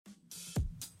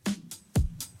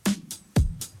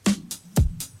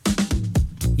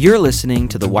You're listening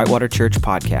to the Whitewater Church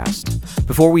podcast.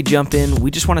 Before we jump in, we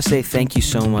just want to say thank you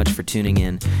so much for tuning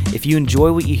in. If you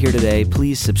enjoy what you hear today,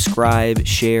 please subscribe,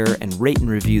 share, and rate and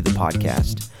review the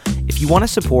podcast. If you want to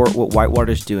support what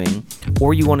Whitewater's doing,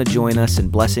 or you want to join us in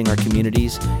blessing our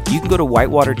communities, you can go to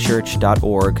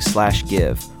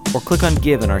whitewaterchurch.org/give, or click on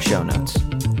Give in our show notes.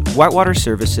 Whitewater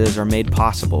services are made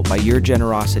possible by your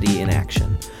generosity in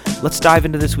action. Let's dive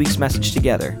into this week's message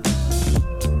together.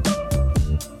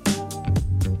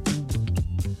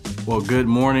 Well, good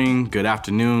morning, good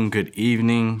afternoon, good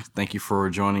evening. Thank you for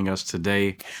joining us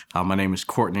today. My name is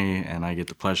Courtney, and I get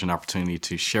the pleasure and opportunity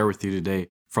to share with you today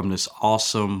from this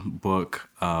awesome book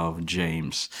of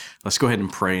James. Let's go ahead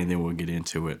and pray, and then we'll get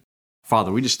into it.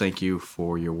 Father, we just thank you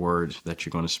for your word that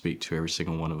you're going to speak to every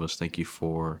single one of us. Thank you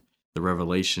for the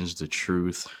revelations, the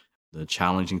truth, the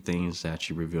challenging things that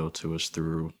you reveal to us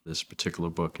through this particular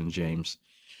book in James.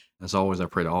 As always, I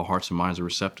pray that all hearts and minds are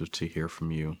receptive to hear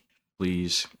from you.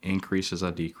 Please increase as I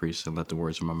decrease, and let the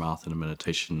words of my mouth and the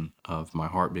meditation of my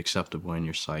heart be acceptable in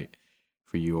your sight.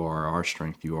 For you are our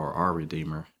strength, you are our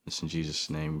Redeemer. It's in Jesus'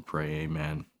 name we pray,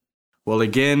 amen. Well,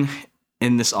 again,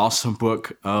 in this awesome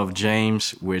book of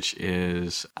James, which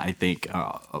is, I think,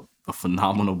 a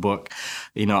phenomenal book.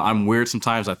 You know, I'm weird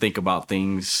sometimes. I think about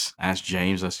things as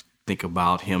James. I think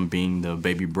about him being the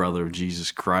baby brother of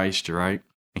Jesus Christ, right?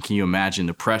 And can you imagine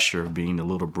the pressure of being the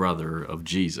little brother of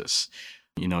Jesus?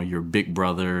 You know, your big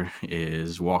brother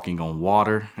is walking on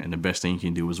water, and the best thing you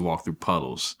can do is walk through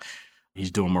puddles.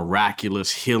 He's doing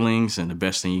miraculous healings, and the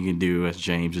best thing you can do as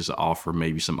James is offer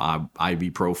maybe some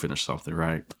ibuprofen or something,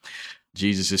 right?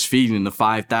 Jesus is feeding the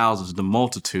 5,000s, the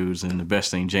multitudes, and the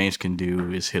best thing James can do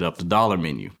is hit up the dollar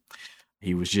menu.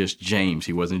 He was just James.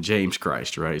 He wasn't James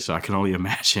Christ, right? So I can only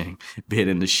imagine being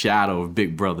in the shadow of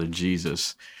big brother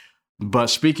Jesus. But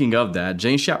speaking of that,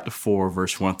 James chapter 4,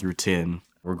 verse 1 through 10,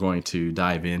 we're going to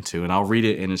dive into, and I'll read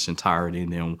it in its entirety,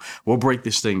 and then we'll break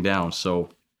this thing down. So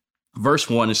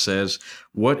verse 1, it says,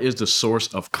 "What is the source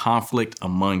of conflict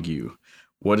among you?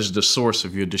 What is the source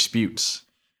of your disputes?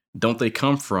 Don't they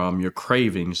come from your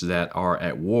cravings that are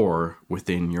at war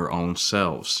within your own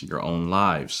selves, your own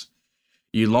lives?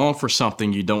 You long for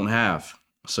something you don't have,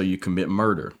 so you commit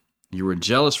murder. You are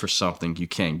jealous for something you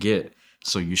can't get,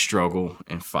 so you struggle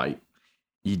and fight.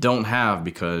 You don't have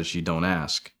because you don't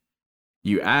ask.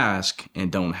 You ask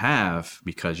and don't have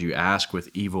because you ask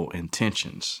with evil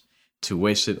intentions, to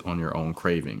waste it on your own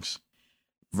cravings."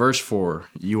 Verse 4,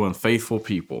 "You unfaithful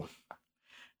people,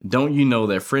 don't you know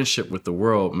that friendship with the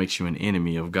world makes you an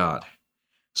enemy of God?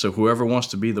 So whoever wants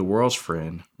to be the world's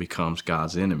friend becomes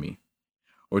God's enemy.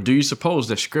 Or do you suppose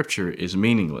that Scripture is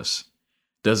meaningless?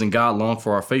 Doesn't God long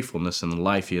for our faithfulness in the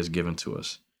life He has given to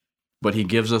us? But He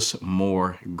gives us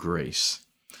more grace.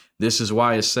 This is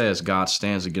why it says God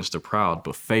stands against the proud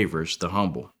but favors the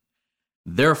humble.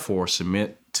 Therefore,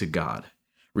 submit to God.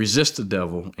 Resist the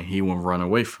devil, and he will run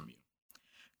away from you.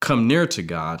 Come near to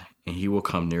God, and he will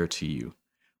come near to you.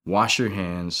 Wash your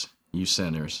hands, you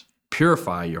sinners.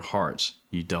 Purify your hearts,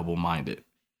 you double-minded."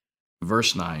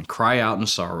 Verse 9, "Cry out in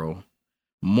sorrow,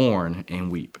 mourn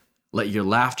and weep. Let your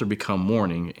laughter become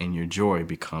mourning, and your joy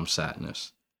become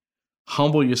sadness.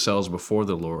 Humble yourselves before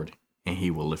the Lord, and he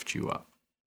will lift you up."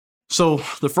 So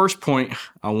the first point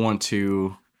I want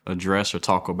to address or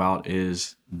talk about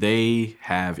is they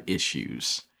have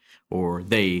issues, or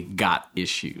they got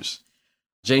issues.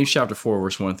 James chapter 4,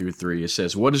 verse 1 through 3, it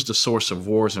says, "What is the source of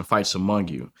wars and fights among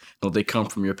you? Don't they come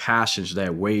from your passions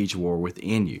that wage war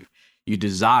within you? You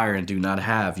desire and do not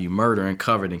have. You murder and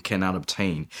covet and cannot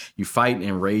obtain. You fight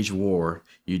and rage war.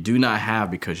 You do not have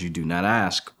because you do not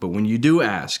ask. But when you do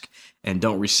ask and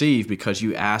don't receive because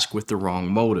you ask with the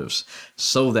wrong motives,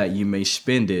 so that you may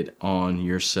spend it on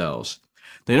yourselves."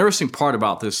 The interesting part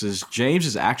about this is James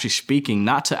is actually speaking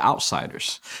not to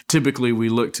outsiders. Typically, we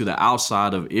look to the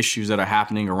outside of issues that are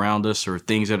happening around us or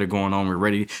things that are going on. We're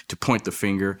ready to point the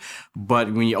finger.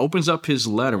 But when he opens up his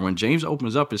letter, when James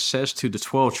opens up, it says to the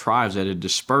 12 tribes that are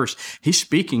dispersed, he's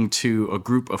speaking to a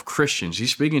group of Christians.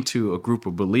 He's speaking to a group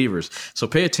of believers. So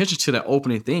pay attention to that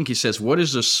opening thing. He says, "What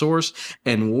is the source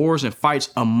and wars and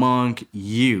fights among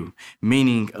you?"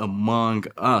 Meaning among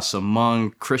us,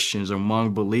 among Christians,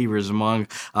 among believers, among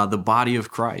the body of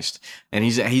Christ. And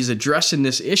he's addressing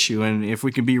this issue. And if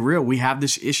we can be real, we have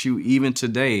this issue even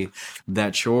today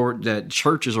that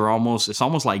churches are it's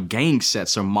almost like gang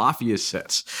sets or mafia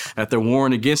sets, that they're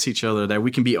warring against each other, that we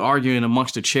can be arguing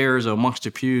amongst the chairs or amongst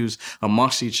the pews,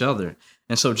 amongst each other.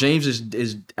 And so James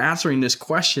is answering this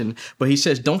question, but he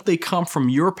says, don't they come from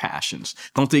your passions?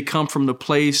 Don't they come from the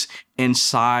place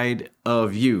inside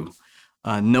of you?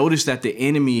 Notice that the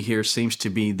enemy here seems to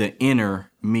be the inner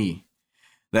me.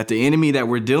 That the enemy that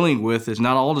we're dealing with is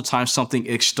not all the time something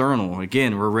external.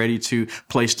 Again, we're ready to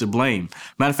place the blame.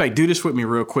 Matter of fact, do this with me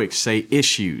real quick. Say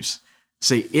issues.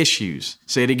 Say issues.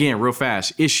 Say it again real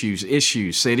fast. Issues,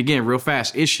 issues. Say it again real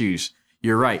fast. Issues.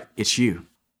 You're right. It's you.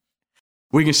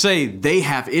 We can say they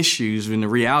have issues when in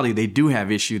reality they do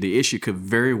have issue. The issue could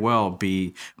very well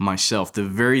be myself. The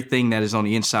very thing that is on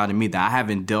the inside of me that I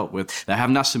haven't dealt with, that I have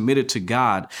not submitted to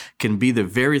God, can be the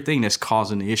very thing that's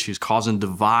causing the issues, causing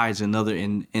divides and other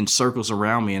in circles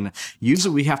around me. And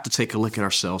usually we have to take a look at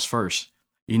ourselves first.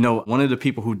 You know, one of the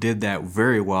people who did that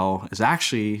very well is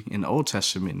actually in the Old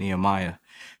Testament, Nehemiah.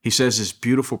 He says this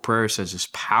beautiful prayer, says this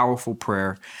powerful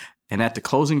prayer. And at the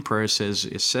closing prayer, it says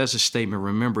a statement,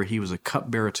 remember, he was a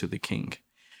cupbearer to the king.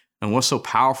 And what's so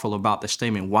powerful about this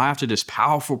statement? Why after this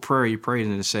powerful prayer he prays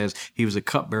and it says he was a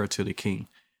cupbearer to the king?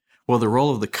 Well, the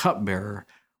role of the cupbearer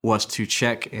was to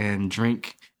check and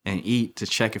drink and eat, to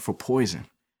check it for poison.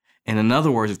 And in other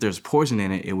words, if there's poison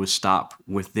in it, it would stop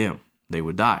with them. They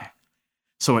would die.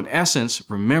 So in essence,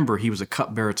 remember, he was a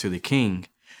cupbearer to the king.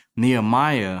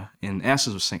 Nehemiah, in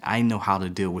essence, was saying, I know how to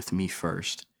deal with me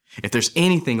first. If there's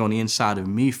anything on the inside of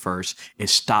me first, it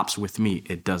stops with me.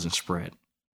 It doesn't spread.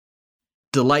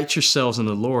 Delight yourselves in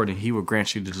the Lord, and he will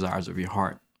grant you the desires of your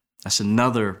heart. That's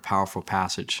another powerful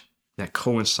passage that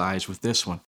coincides with this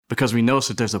one, because we notice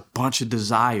that there's a bunch of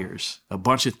desires, a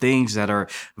bunch of things that are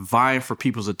vying for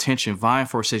people's attention, vying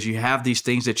for, it says you have these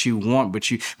things that you want, but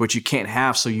you can't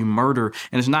have, so you murder.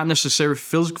 And it's not necessarily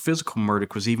physical murder,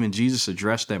 because even Jesus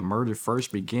addressed that murder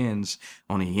first begins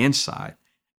on the inside,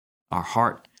 our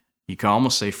heart. You can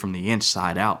almost say from the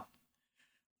inside out.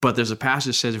 But there's a passage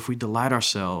that says if we delight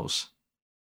ourselves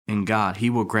in God, he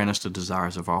will grant us the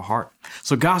desires of our heart.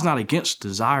 So God's not against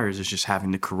desires, it's just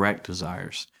having the correct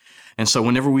desires. And so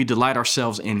whenever we delight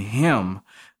ourselves in him,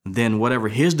 then whatever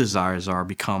his desires are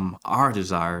become our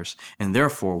desires. And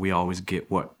therefore, we always get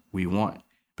what we want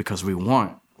because we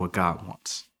want what God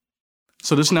wants.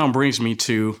 So this now brings me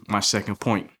to my second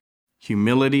point,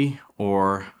 humility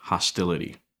or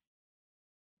hostility.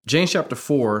 James chapter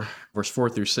 4, verse 4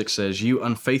 through 6 says, you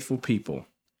unfaithful people,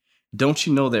 don't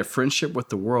you know that friendship with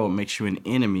the world makes you an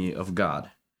enemy of God?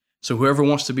 So whoever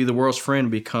wants to be the world's friend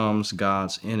becomes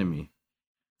God's enemy.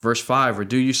 Verse 5, or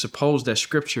do you suppose that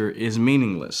scripture is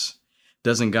meaningless?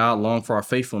 Doesn't God long for our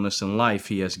faithfulness in life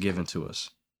he has given to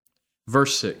us?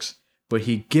 Verse 6, but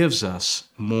he gives us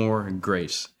more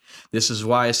grace. This is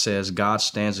why it says God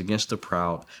stands against the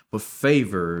proud, but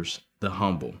favors the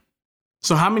humble.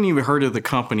 So how many of you heard of the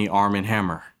company Arm &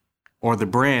 Hammer or the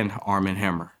brand Arm &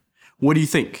 Hammer? What do you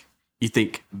think? You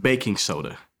think baking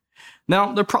soda.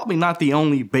 Now, they're probably not the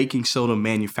only baking soda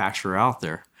manufacturer out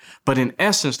there, but in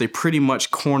essence, they pretty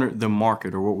much cornered the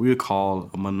market, or what we would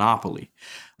call a monopoly.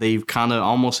 They've kind of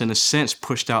almost in a sense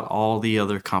pushed out all the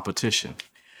other competition.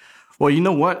 Well, you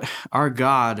know what? Our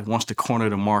God wants to corner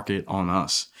the market on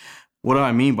us. What do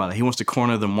I mean by that? He wants to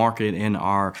corner the market in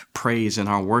our praise and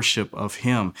our worship of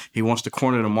him. He wants to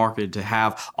corner the market to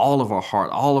have all of our heart,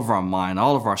 all of our mind,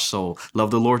 all of our soul. Love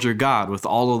the Lord your God with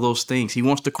all of those things. He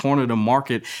wants to corner the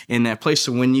market in that place.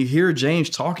 So when you hear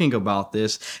James talking about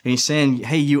this and he's saying,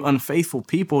 hey, you unfaithful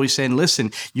people, he's saying,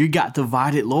 listen, you got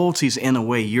divided loyalties in a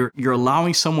way. You're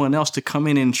allowing someone else to come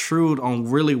in and intrude on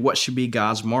really what should be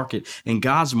God's market. And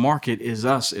God's market is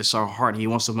us. It's our heart. He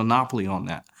wants a monopoly on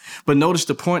that. But notice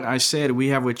the point I said, we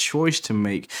have a choice to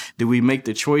make. Do we make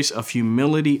the choice of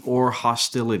humility or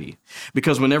hostility?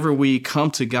 Because whenever we come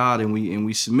to God and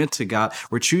we submit to God,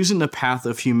 we're choosing the path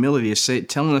of humility. It's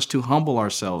telling us to humble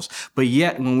ourselves. But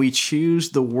yet when we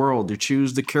choose the world, to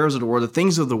choose the cares of the world, the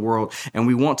things of the world, and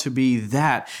we want to be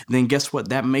that, then guess what?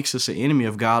 That makes us an enemy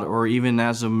of God, or even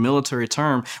as a military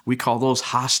term, we call those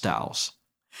hostiles.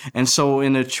 And so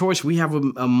in a choice, we have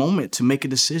a moment to make a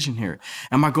decision here.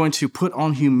 Am I going to put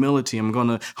on humility? Am I going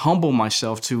to humble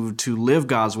myself to live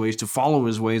God's ways, to follow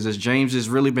his ways, as James has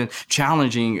really been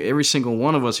challenging every single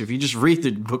one of us. If you just read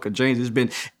the book of James, it's been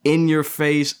in your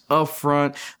face, up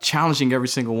front, challenging every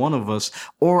single one of us.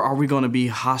 Or are we going to be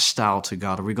hostile to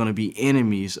God? Are we going to be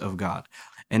enemies of God?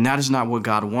 And that is not what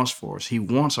God wants for us. He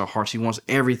wants our hearts. He wants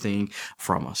everything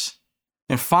from us.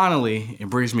 And finally, it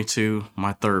brings me to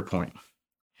my third point.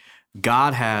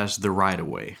 God has the right of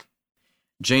way.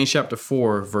 James chapter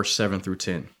 4, verse 7 through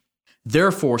 10.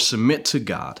 Therefore, submit to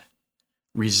God,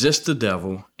 resist the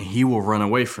devil, and he will run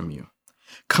away from you.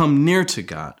 Come near to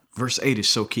God. Verse 8 is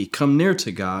so key. Come near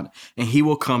to God, and he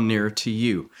will come near to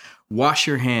you. Wash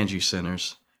your hands, you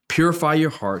sinners. Purify your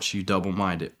hearts, you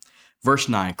double-minded. Verse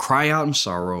 9, cry out in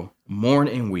sorrow, mourn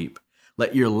and weep.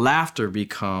 Let your laughter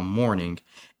become mourning,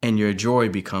 and your joy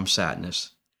become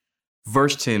sadness.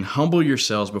 Verse 10, humble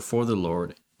yourselves before the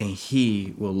Lord, and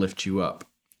he will lift you up.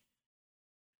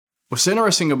 What's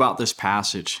interesting about this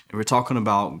passage, we're talking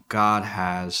about God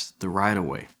has the right of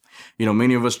way. You know,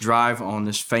 many of us drive on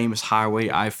this famous highway,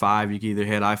 I-5. You can either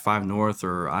hit I-5 North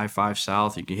or I-5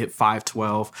 South. You can hit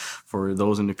 512 for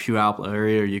those in the Puyallup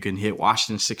area, or you can hit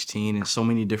Washington 16 and so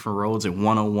many different roads and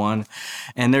 101.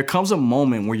 And there comes a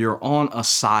moment where you're on a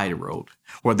side road,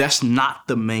 where that's not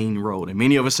the main road. And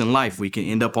many of us in life, we can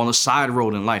end up on a side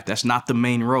road in life. That's not the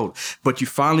main road. But you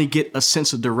finally get a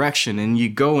sense of direction and you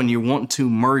go and you want to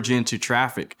merge into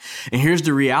traffic. And here's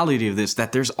the reality of this,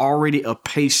 that there's already a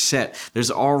pace set.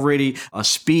 There's already a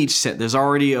speed set. There's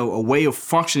already a way of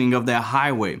functioning of that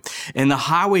highway. And the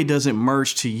highway doesn't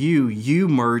merge to you. You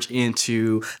merge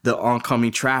into the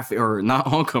oncoming traffic, or not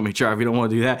oncoming traffic. You don't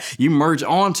want to do that. You merge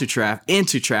into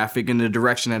traffic in the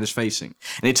direction that it's facing.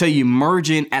 And they tell you merge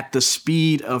in at the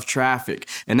speed of traffic.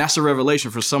 And that's a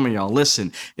revelation for some of y'all.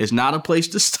 Listen, it's not a place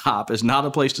to stop. It's not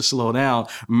a place to slow down.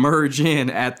 Merge in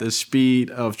at the speed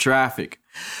of traffic.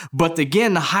 But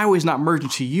again, the highway is not merging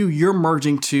to you. You're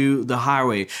merging to the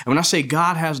highway. And when I say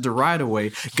God has the right of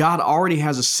way, God already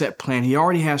has a set plan. He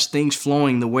already has things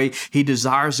flowing the way he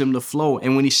desires them to flow.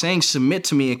 And when he's saying, submit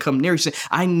to me and come near, he's saying,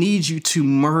 I need you to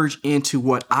merge into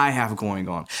what I have going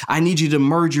on. I need you to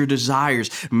merge your desires,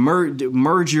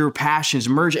 merge your passions,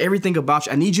 merge everything about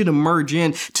you. I need you to merge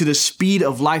in to the speed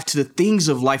of life, to the things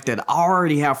of life that I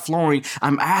already have flowing.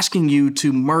 I'm asking you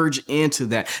to merge into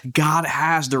that. God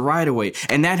has the right of way.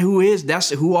 And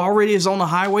that's who already is on the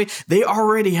highway. They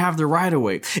already have the right of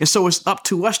way. And so it's up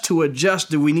to us to adjust.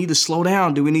 Do we need to slow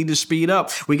down? Do we need to speed up?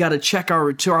 We got to check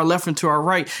to our left and to our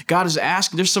right. God is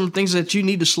asking, there's some things that you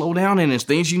need to slow down in. There's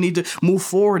things you need to move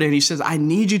forward in. He says, I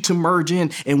need you to merge in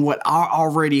what I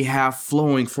already have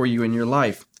flowing for you in your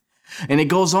life. And it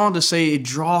goes on to say,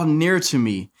 draw near to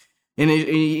me. And it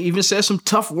even says some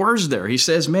tough words there. He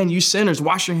says, man, you sinners,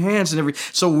 wash your hands and everything.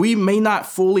 So we may not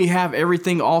fully have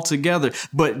everything all together,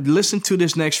 but listen to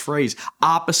this next phrase,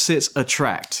 opposites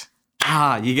attract.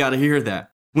 You got to hear that.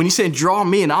 When he said, draw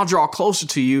me and I'll draw closer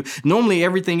to you, normally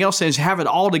everything else says have it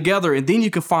all together and then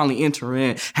you can finally enter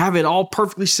in. Have it all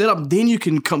perfectly set up, then you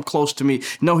can come close to me.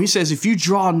 No, he says, if you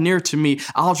draw near to me,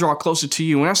 I'll draw closer to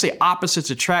you. When I say opposites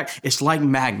attract, it's like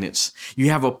magnets. You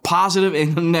have a positive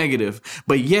and a negative,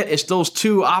 but yet it's those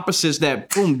two opposites that,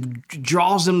 boom,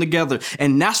 draws them together.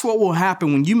 And that's what will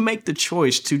happen when you make the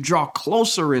choice to draw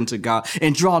closer into God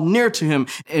and draw near to him.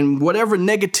 And whatever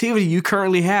negativity you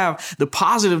currently have, the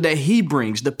positive that he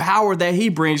brings, the power that he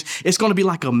brings, it's going to be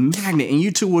like a magnet, and you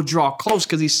two will draw close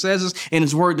because he says this in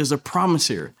his word. There's a promise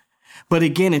here. But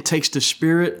again, it takes the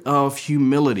spirit of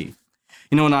humility.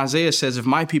 You know, when Isaiah says, if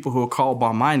my people who are called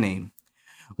by my name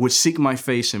would seek my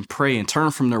face and pray and turn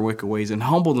from their wicked ways and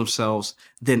humble themselves,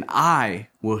 then I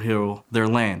will heal their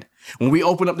land. When we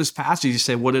open up this passage, he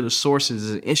said, what are the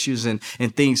sources and issues and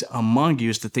things among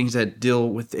you? Is the things that deal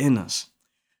within us.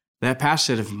 That passage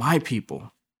said, if my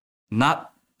people, not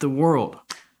the world,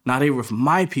 not even if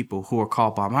my people who are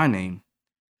called by my name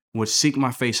would seek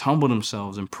my face, humble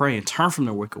themselves and pray and turn from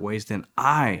their wicked ways, then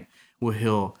I will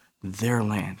heal their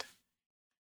land.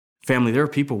 Family, there are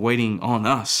people waiting on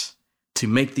us to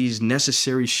make these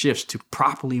necessary shifts, to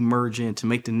properly merge in, to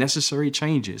make the necessary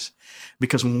changes.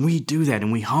 Because when we do that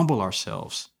and we humble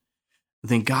ourselves,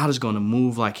 then God is going to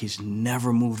move like he's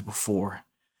never moved before.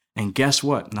 And guess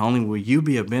what? Not only will you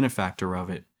be a benefactor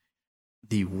of it,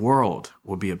 the world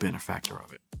will be a benefactor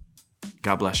of it.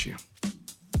 God bless you.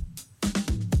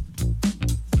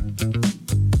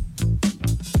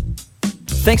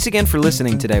 Thanks again for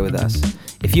listening today with us.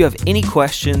 If you have any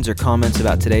questions or comments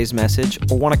about today's message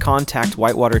or want to contact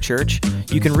Whitewater Church,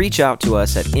 you can reach out to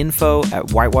us at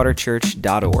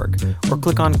info@whitewaterchurch.org or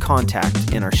click on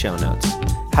contact in our show notes.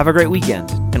 Have a great weekend,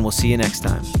 and we'll see you next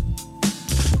time.